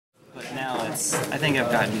But now I think I've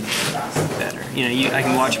gotten better. You know, I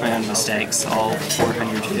can watch my own mistakes, all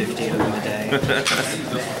 450 of them a day.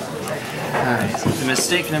 Alright, so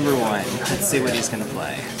mistake number 1. Let's see what he's going to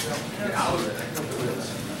play.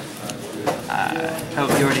 Oh,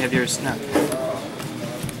 you already have yours? No.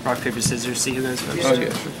 Rock, paper, scissors, see who goes first? Oh,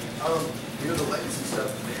 yeah, sure.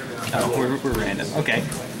 Oh, we're random. Okay.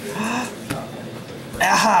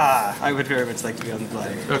 Aha! I would very much like to be on the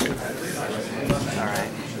play. Okay. Alright.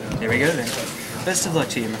 Here we go then. Best of luck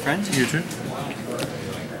to you, my friend. You too.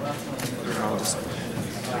 I'll just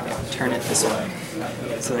turn it this way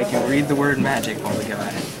so I can read the word magic while we go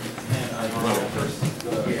at it.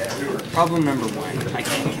 Problem number 1. I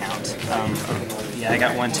can't count. Yeah, I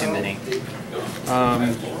got one too many.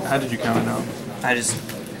 How did you count it out? I just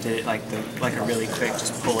did it like a really quick,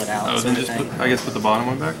 just pull it out. Oh, then just I guess put the bottom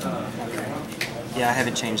one back? Okay. Yeah, I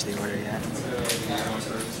haven't changed the order yet.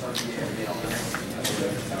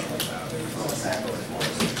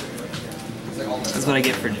 That's what I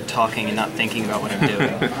get for talking and not thinking about what I'm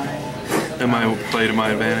doing. That might play to my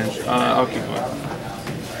advantage. I'll keep going.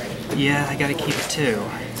 Yeah, I gotta keep it too.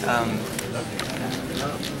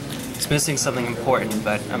 It's missing something important,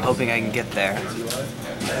 but I'm hoping I can get there.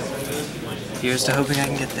 Here's to hoping I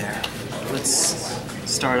can get there. Let's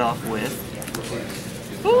start off with...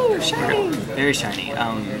 Ooh, shiny! Very shiny.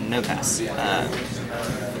 No pass.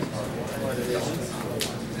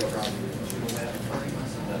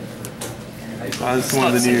 This is one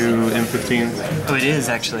of the new M15s. Oh, it is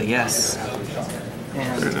actually, yes.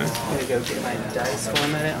 And Very nice. I'm gonna go get my dice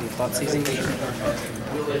formatted on the thought seizing.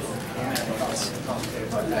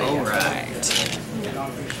 Alright.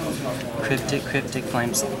 Cryptic,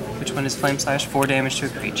 flames. Which one is flame slash? 4 damage to a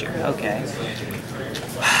creature. Okay.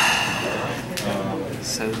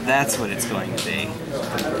 So that's what it's going to be.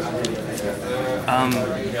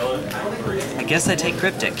 I guess I take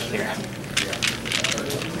cryptic here.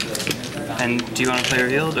 And do you want to play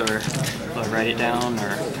revealed, or write it down, or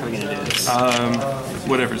how are we going to do this?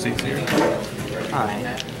 Whatever's easier.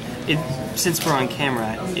 Alright. Since we're on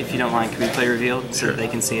camera, if you don't mind, can we play revealed so that they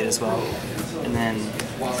can see it as well? And then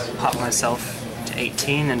pop myself to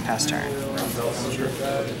 18 and pass turn. Sure.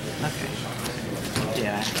 Okay.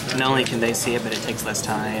 Yeah. Not only can they see it, but it takes less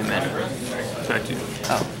time. And Back to you.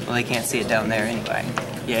 oh, well, they can't see it down there anyway.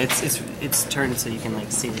 Yeah, it's turned so you can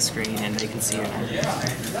like see the screen and they can see it.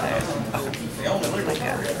 Oh,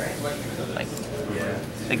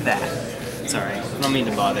 like that. Sorry, I don't mean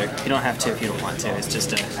to bother. You don't have to if you don't want to. It's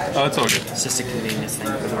just a. Oh, it's all good. It's just a convenience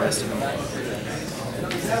thing for the rest of them.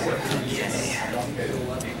 Okay.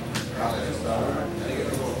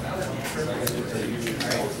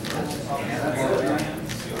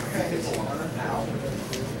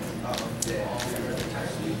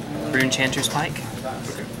 Rune Chanter's Pike.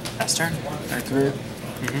 Okay. Pass turn. Activate.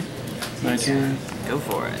 19. Go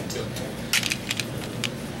for it.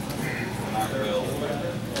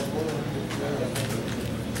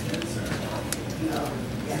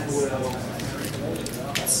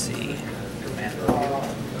 Let's see.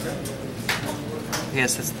 I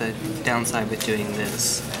guess that's the downside with doing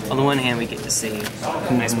this. On the one hand, we get to see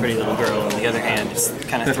a nice pretty little girl. On the other hand, it's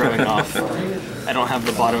kind of throwing off. I don't have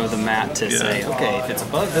the bottom of the mat to say, okay, if it's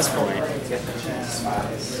above this point,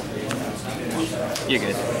 you're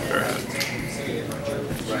good.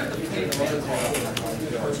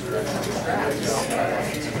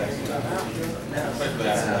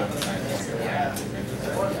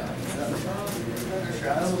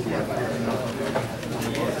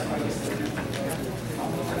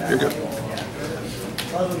 You're good.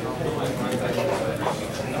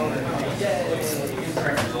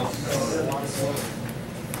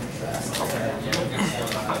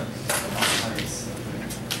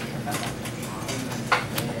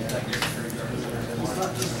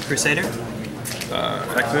 Crusader?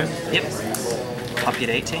 Activate? Yep. Copy at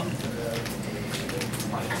 18.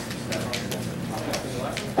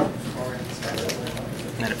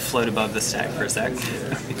 Let it float above the stack for a sec.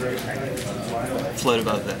 Float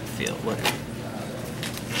above the field. What?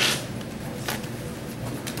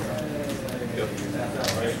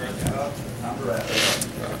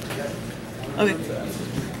 Okay.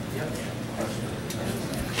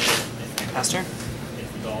 Pass turn.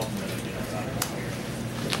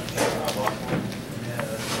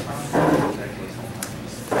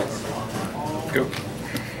 Go.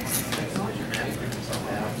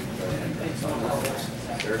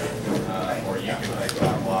 Or you can like go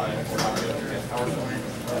out live.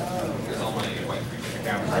 There's only like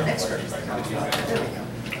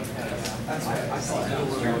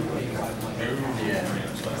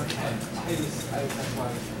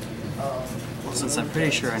Well, since I'm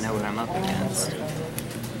pretty sure I know what I'm up against.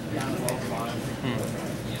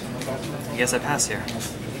 guess I pass here.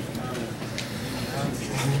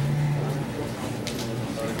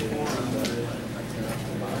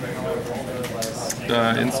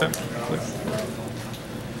 Insect, please.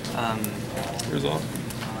 Resolve.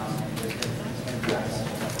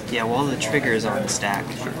 Yeah, while the trigger is on the stack,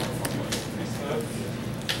 Sure.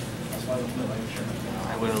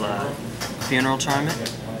 I will Funeral Charm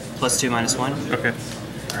it. +2/-1. Okay.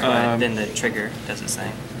 But then the trigger does its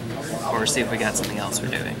thing. Or see if we got something else we're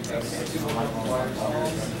doing.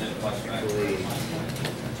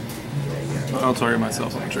 I'll target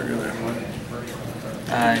myself on the trigger there.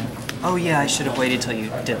 Oh yeah, I should have waited till you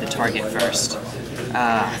did the target first.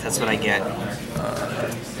 That's what I get.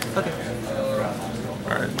 Okay.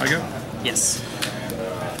 Alright, I go? Yes.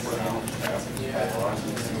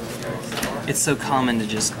 It's so common to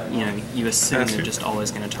just, you assume they're just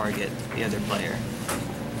always going to target the other player.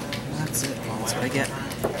 That's it. That's what I get.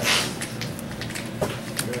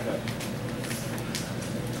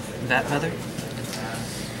 That Mother?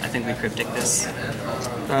 I think we cryptic this.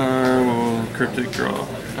 We'll cryptic draw.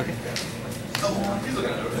 Okay.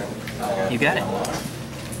 You got it.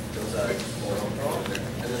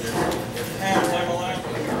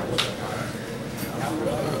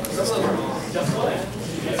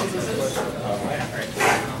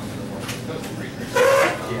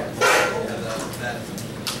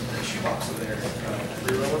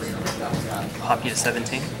 Pop you to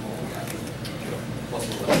 17.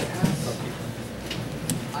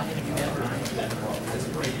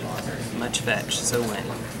 Much fetch, so win.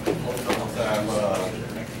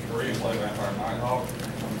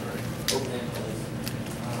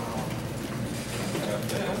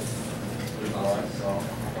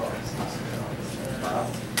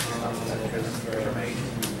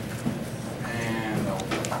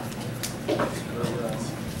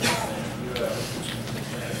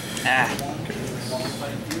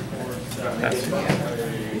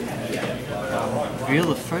 Reveal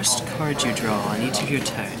the first card you draw on each of your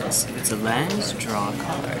turns. If it's a land, draw a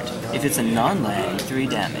card. If it's a non-land, 3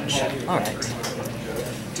 damage. Alright.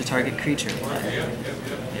 To target creature.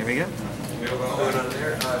 There we go.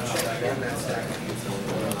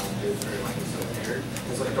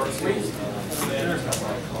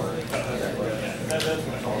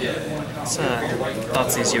 So,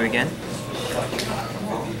 Thoughtseize you again.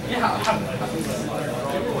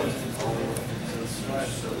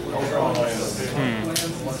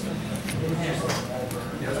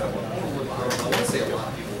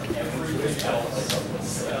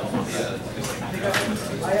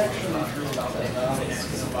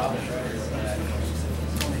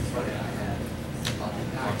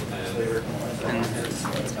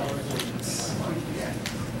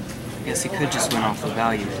 I guess he could just win off the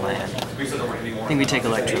value plan. I think we take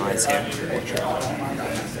Electrolytes here.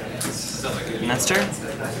 And that's turn?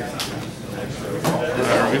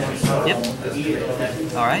 Yep.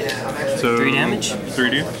 Alright. So 3 damage.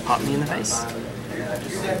 3D. Pop me in the face.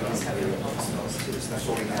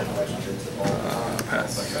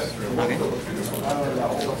 Pass. Okay.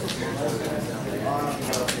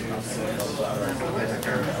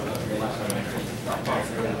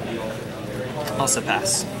 Also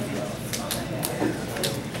pass.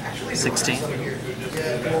 16.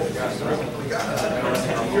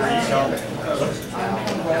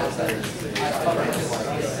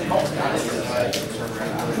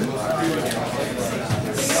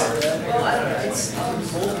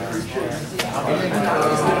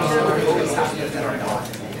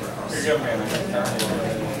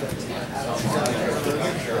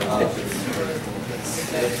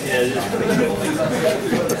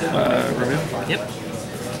 Reveal. Yep.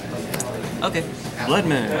 Okay. Blood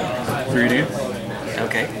Moon. 3D.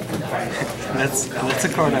 Okay. that's a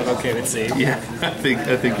card I'm okay with seeing. Yeah, I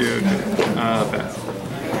think you're okay. Pass.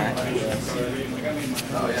 Alright.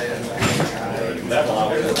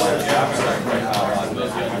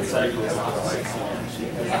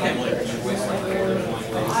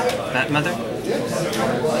 Bat Mother?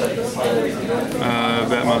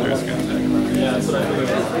 Bat Mother is good.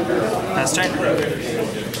 Pass turn?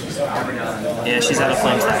 Yeah, she's out of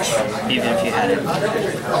Flame Slash, even if you had it.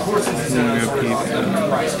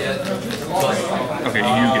 Okay, you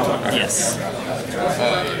get one. Okay. Yes.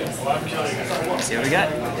 See what we got?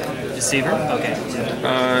 Deceiver? Okay.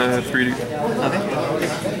 3D. Okay.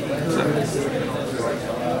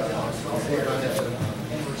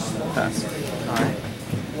 Pass. Alright.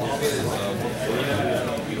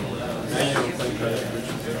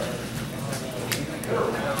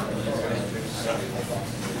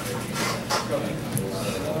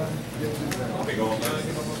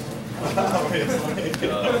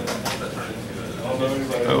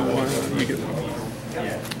 Oh, you get one.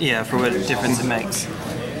 Yeah, for what difference it makes.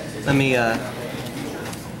 Let me, there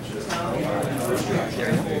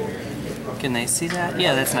we go. Can they see that?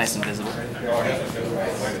 Yeah, that's nice and visible.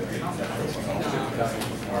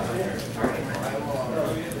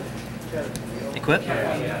 Equip?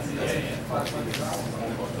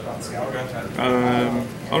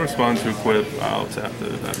 I'll respond to equip. I'll tap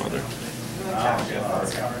that mother.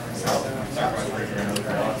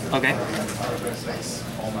 Okay.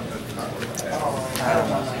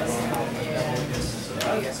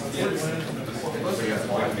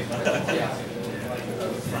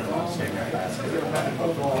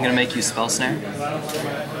 I'm gonna make you spell snare.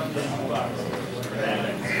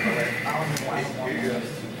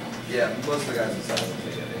 Yeah, most of the guys inside.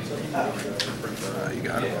 You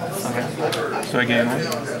got it. Okay. So I gain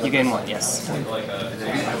 1? You gain 1, yes.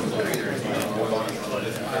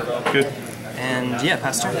 Good. And yeah,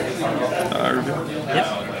 pass turn. Reveal. Yep.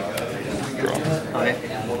 Draw. Okay.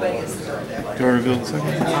 Do I reveal the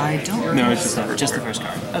second? I don't. No, it's just the first Just the card. first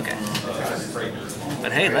card. Okay.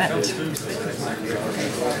 But hey, land.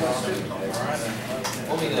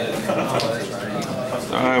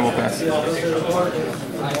 I will pass.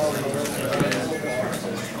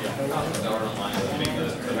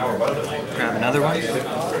 Grab another one.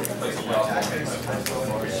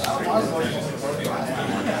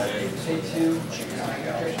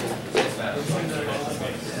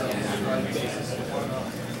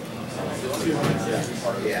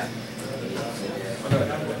 Yeah.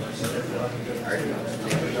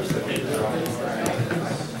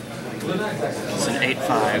 It's an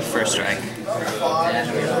 8/5 first strike.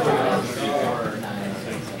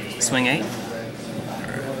 Swing 8.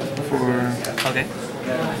 4. Okay.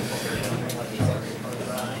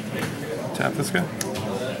 Tap this guy?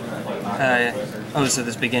 Oh, so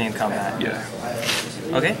this beginning of combat. Yeah.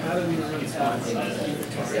 Okay.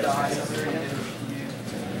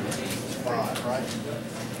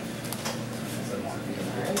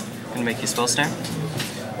 Gonna make you spell snare.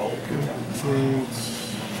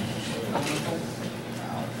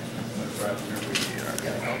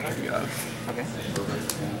 You got it. Okay.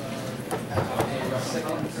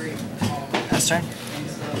 Pass turn.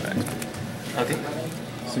 Okay.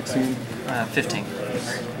 16. 15.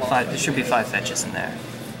 There should be 5 fetches in there.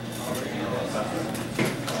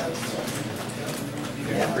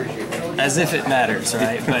 As if it matters,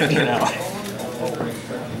 right? But, you know.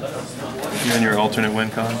 You and your alternate win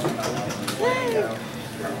con.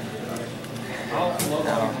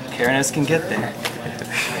 No, Keranos can get there.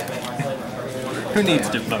 Who needs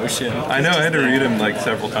devotion? I know, I had to read him like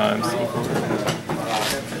several times.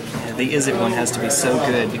 Yeah, the Izzet one has to be so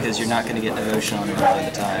good because you're not going to get devotion on it all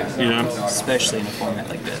the time. Yeah. Especially in a format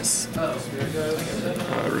like this.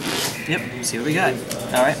 Reveal. Yep, see what we got.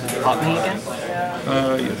 Alright, pop me again. Yes.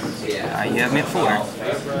 Alright, you have me at 4.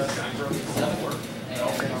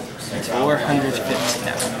 It's 450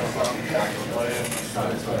 now.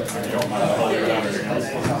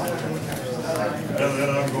 And then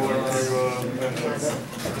I'm going to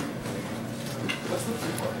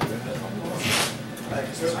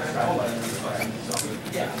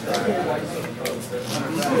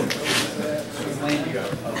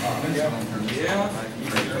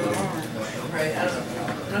Right, I don't know.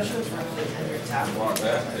 I'm not sure it's roughly 100 tap.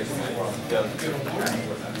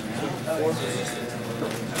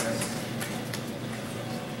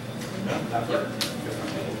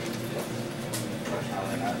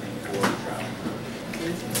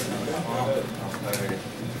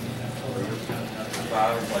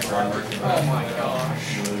 Oh my gosh.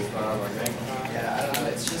 Yeah, I don't know.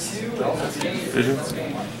 It's just Visions?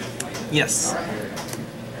 Yes.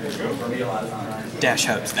 Dash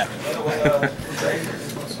hopes, no.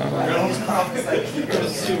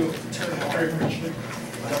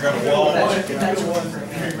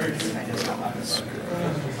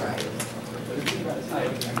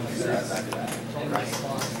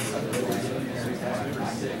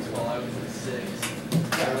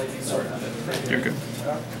 You're good.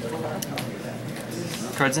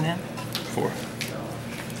 Cards in hand? 4.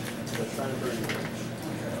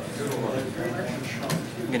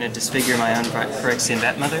 I'm gonna disfigure my own Phyrexian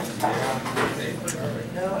Bat Mother.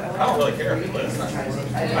 I don't really care. I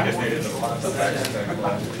just needed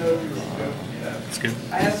It's good.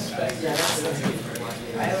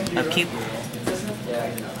 Upkeep.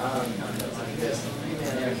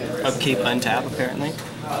 Upkeep, untap, apparently.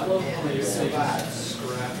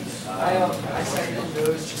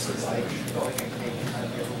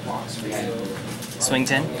 Swing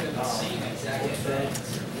 10.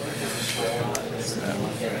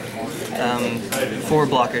 4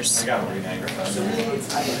 blockers.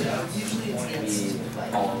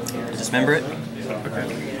 Dismember it. Okay.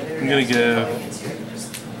 I'm gonna give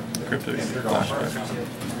Crypto flashback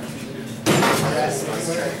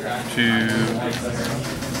to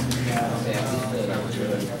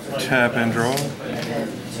tap and draw.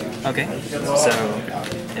 Okay, so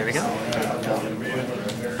there we go.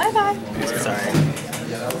 Bye bye. Sorry.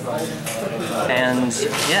 And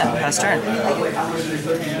yeah, pass turn.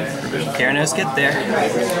 Keranos, get there.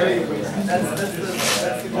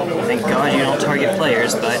 Thank God you don't target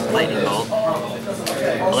players, but lightning bolt.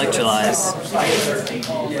 Electrolyze.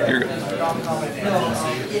 You're good.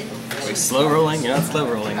 Are we slow rolling? You're not slow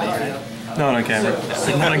rolling, maybe. Not on camera.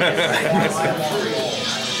 Not on camera.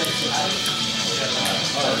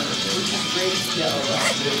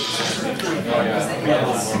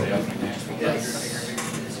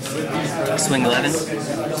 Swing 11.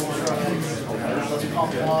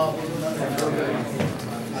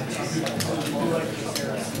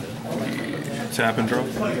 Tap and draw.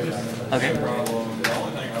 Okay.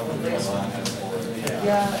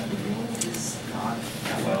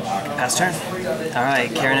 Pass turn. Alright,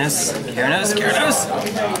 Keranos. Keranos? Keranos!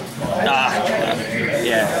 Ah,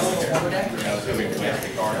 yeah.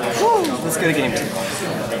 Woo, let's go to game 2.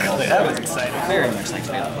 That was exciting. Very much like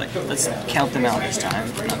to be able to play. Let's count them out this time.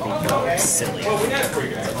 Not be silly.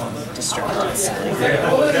 Distracted, silly.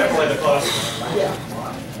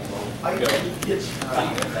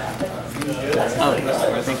 Oh,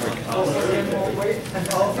 I think we're good.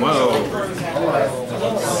 Whoa.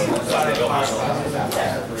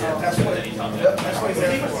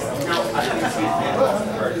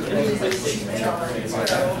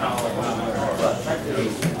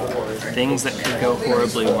 Things that could go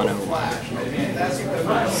horribly 101.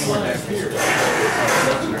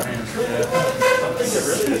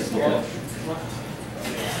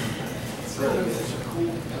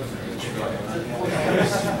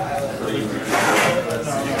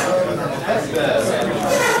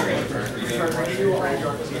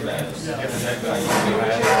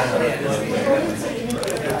 I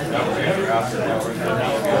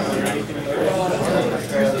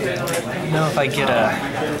don't know if I get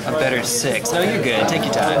a better 6. No, you're good. Take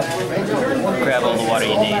your time. Grab all the water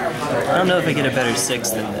you need. I don't know if I get a better 6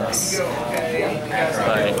 than this,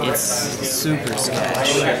 but it's super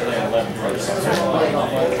sketch.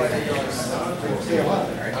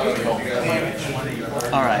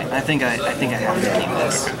 All right, I think I have to keep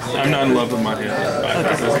this. I'm not in love with my hand.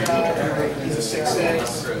 Okay.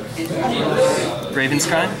 Raven's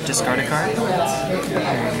Crime, discard a card,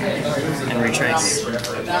 and retrace.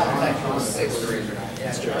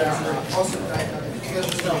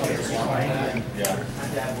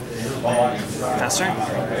 Pass turn.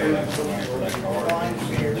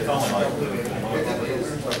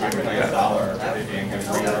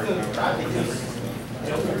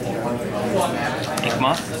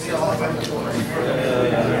 Inkmoth.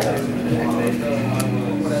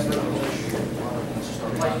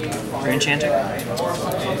 Enchanter.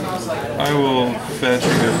 I will fetch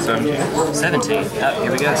and go 17. 17. Oh,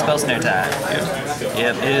 here we go. Spell snare time.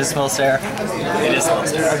 Yep, it is spell snare. It is spell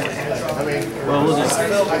snare. Okay. Well, we'll just.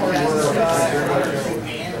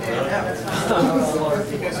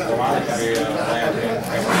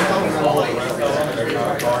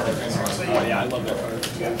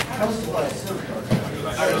 Yep.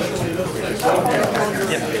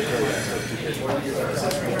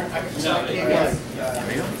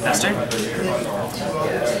 Faster.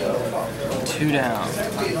 2 down.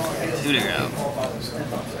 2 to go.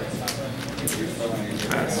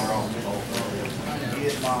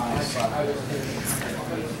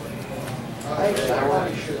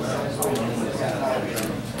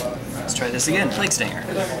 Let's try this again. Plague Stinger.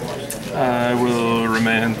 I will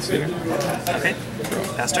remand Stinger. Okay.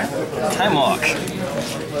 Faster. Time Walk.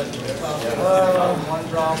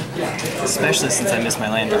 Especially since I missed my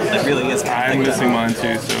land drop. That really is. I'm missing mine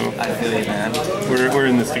too, so I feel you, man. we're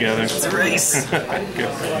in this together. It's a race. Good.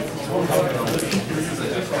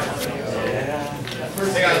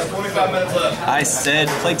 Hey guys, 25 minutes left. I said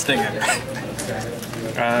Plague Stinger.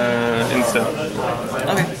 Instead.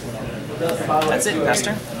 Okay. That's it.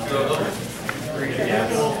 Faster.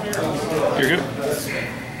 You're good.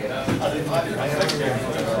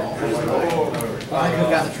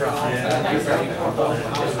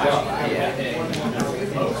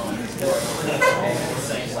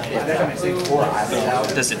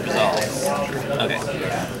 Does it resolve? Okay.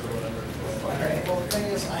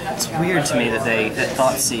 It's weird to me that that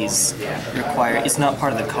Thoughtseize require. It's not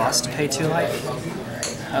part of the cost to pay 2 life.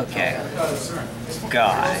 Okay.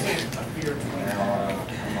 God.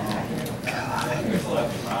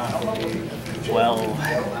 Well,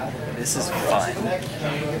 this is fun.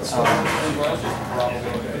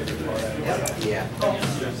 Yeah.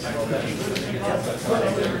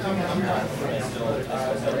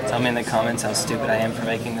 Tell me in the comments how stupid I am for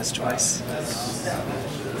making this choice.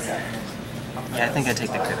 Yeah, I think I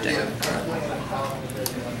take the cryptic.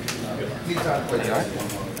 There you are.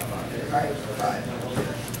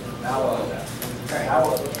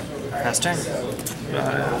 Pass turn.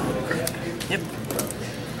 Yep.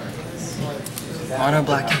 Mono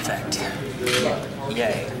black infect.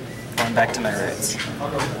 Yay. Going back to my roots.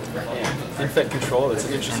 Infect control, that's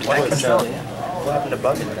an interesting Infect choice. control, yeah. What happened to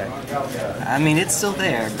bug infect? I mean, it's still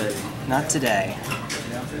there, but not today.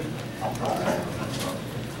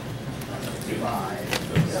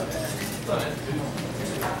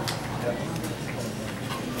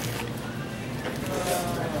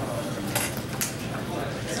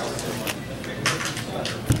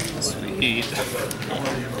 Sweet.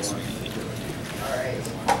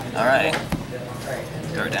 Alright.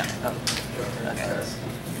 Throw it down. Oh. Okay.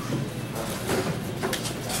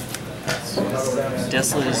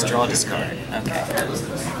 Desolate is draw discard. Okay.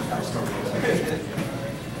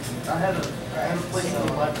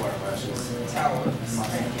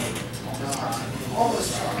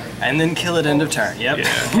 And then kill it end of turn. Yep. Yeah,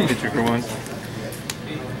 hit you for one.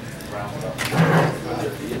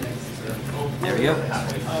 There we go.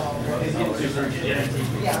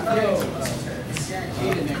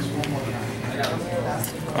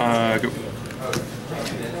 Go.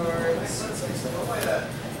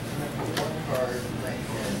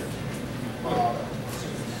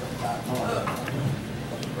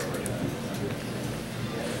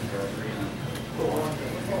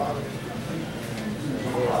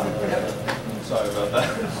 Sorry about that.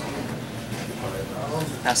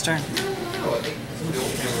 Pass turn.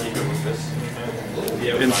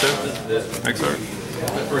 Instant. XR.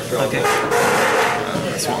 Okay.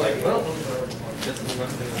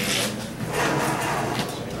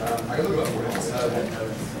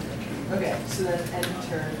 Okay, so then end of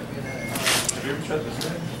turn, I'm gonna. Have you ever tried this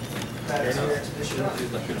thing?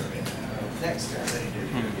 Next turn.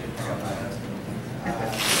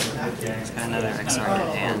 It's got another XR in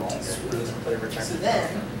hand. So then.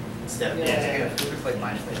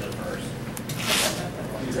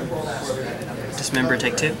 Dismember,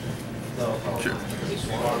 take 2. Sure.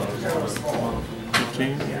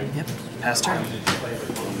 15. Yep. Pass turn.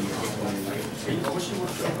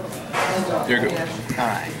 Here you go.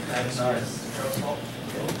 Alright.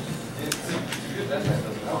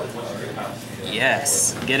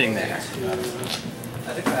 Yes, getting there.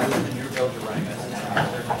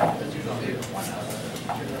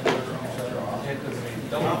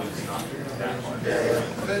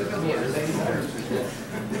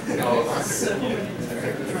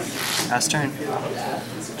 Pass turn.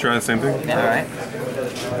 Try the same thing? Yeah, alright.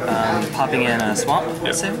 Popping in a swamp,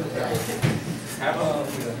 let's say.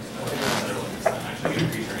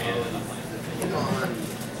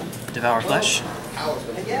 Devour Flesh. I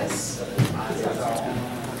guess.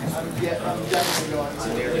 I'm definitely going to.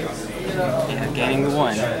 Yeah, gaining the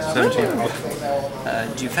 1. 17.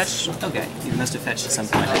 Did you fetch? Okay, you must have fetched at some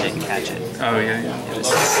point. I didn't catch it. Oh, yeah. It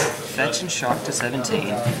was fetch and shock to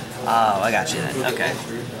 17. Oh, I got you then. Okay.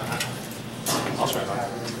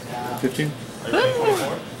 15.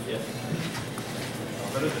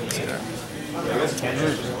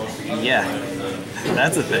 Yeah,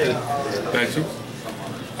 that's a thing. Back 2.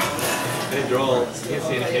 Hey, Joel, can't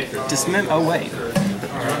see any hatred. Dismember. Oh wait.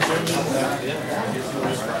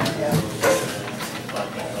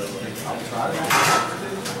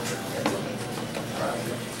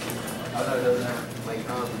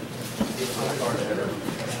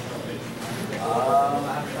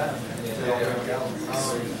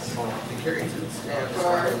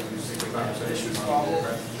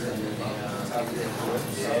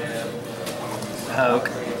 Poke.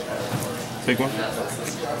 Take 1.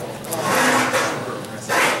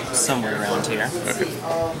 Somewhere around here. Okay.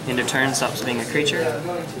 End of turn, stops being a creature.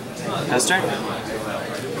 Pass turn.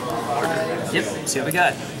 Yep, see what we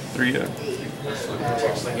got. 3.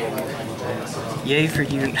 Yay for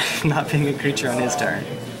you not being a creature on his turn.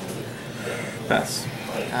 Pass.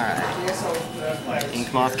 Alright.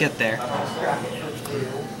 Inkmoth, get there.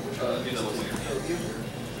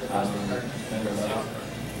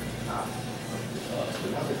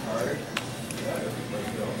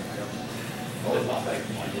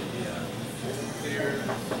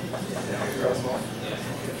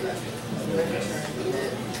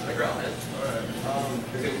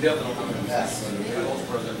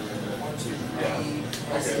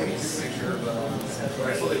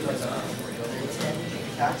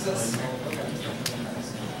 Access.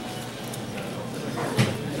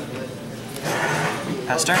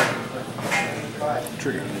 Pass turn.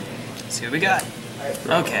 Trigger. See what we got.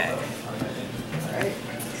 Okay.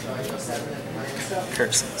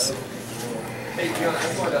 Curses.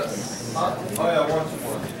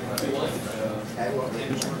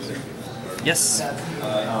 Yes.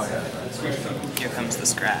 Here comes the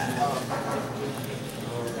scribe.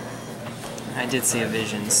 I did see a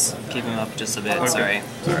visions. Keep him up just a bit. Sorry.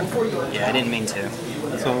 Yeah, I didn't mean to.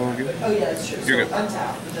 That's all good. Oh yeah, that's true. You're So good.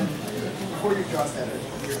 untap, and then before your draw standard,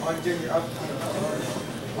 you're on doing your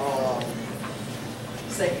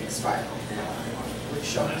psychic spiral, which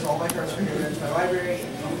shuffles all my cards from here into my library,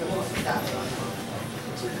 and you can look at that one.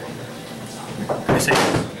 You say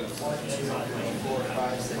 1, 2, 3, 4,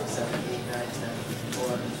 5, 6, 7, 8, 9, 10,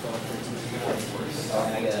 11, 12, 13,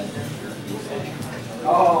 14.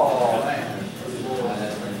 Oh man.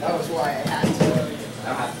 That was why I had to.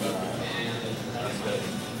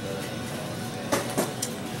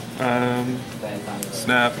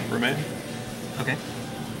 Snap, remain. okay.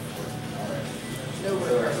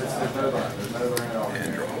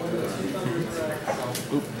 And draw.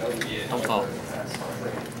 Oop. Don't fall.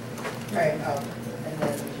 Alright, and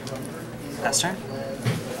then Pass turn?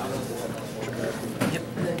 Yep.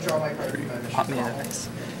 and then draw my card from my mission. Pop me in the face.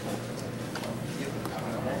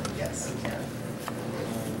 Yes.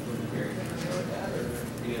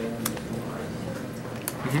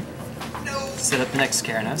 Set up the next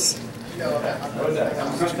Keranos. No,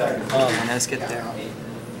 Keranos, get there.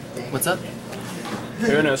 What's up?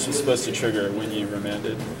 Keranos was supposed to trigger when you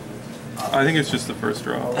remanded. I think it's just the first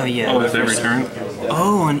draw. Oh, yeah. Oh, it's every turn?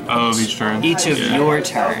 Oh, and Oh, of each turn? each of Yeah. your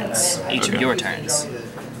turns. Each of Okay. your turns.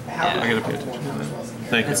 I Yeah. gotta pay attention to that.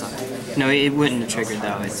 Thank That's you. all. No, it wouldn't have triggered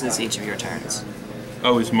though. It's each of your turns.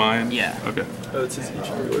 Oh, it's mine? Yeah. Okay. Oh, it's just each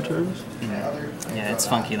of your turns? Yeah, it's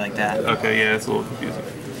funky like that. Okay, yeah, it's a little confusing.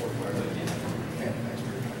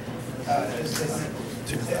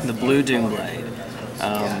 The blue Doomblade.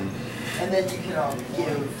 And then you can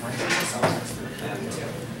give.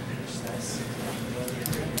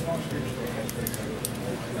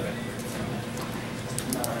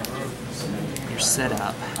 You're set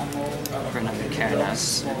up for another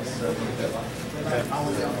Keranos.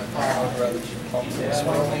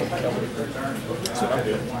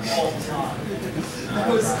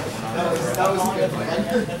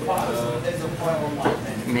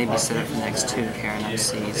 Maybe set up the next two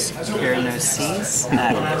Keranoses. Keranoses?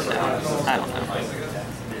 I don't know. I don't know.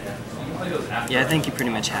 Yeah, I think you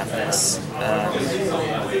pretty much have this.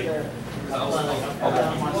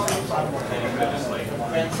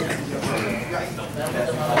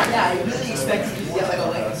 Yeah, I really expected you to get like a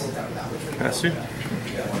link. Pass you?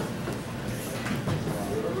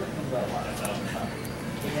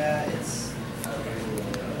 Yeah, it's. I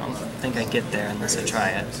don't think I get there unless I try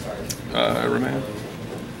it. Remand.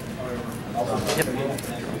 Yep.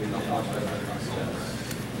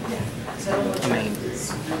 I mean,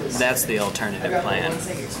 that's the alternative plan.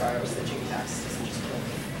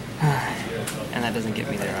 And that doesn't get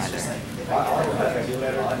me there either.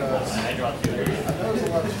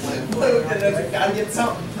 Gotta get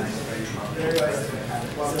something.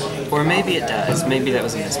 Or maybe it does. Maybe that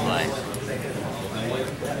was a misplay.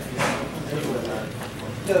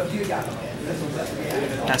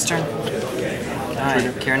 Pass turn.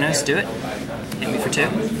 Alright, Keranos, do it. Hit me for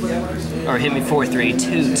 2. Or hit me for 3,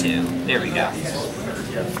 2, 2. There we go.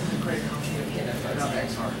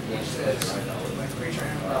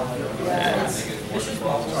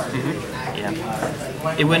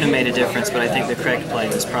 Yeah. It wouldn't have made a difference, but I think the correct play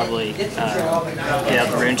was probably get out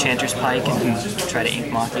the Rune Chanter's Pike and try to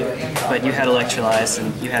Inkmoth you. But you had Electrolyze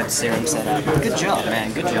and you had Serum set up. Good job,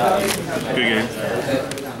 man. Good job. Good game.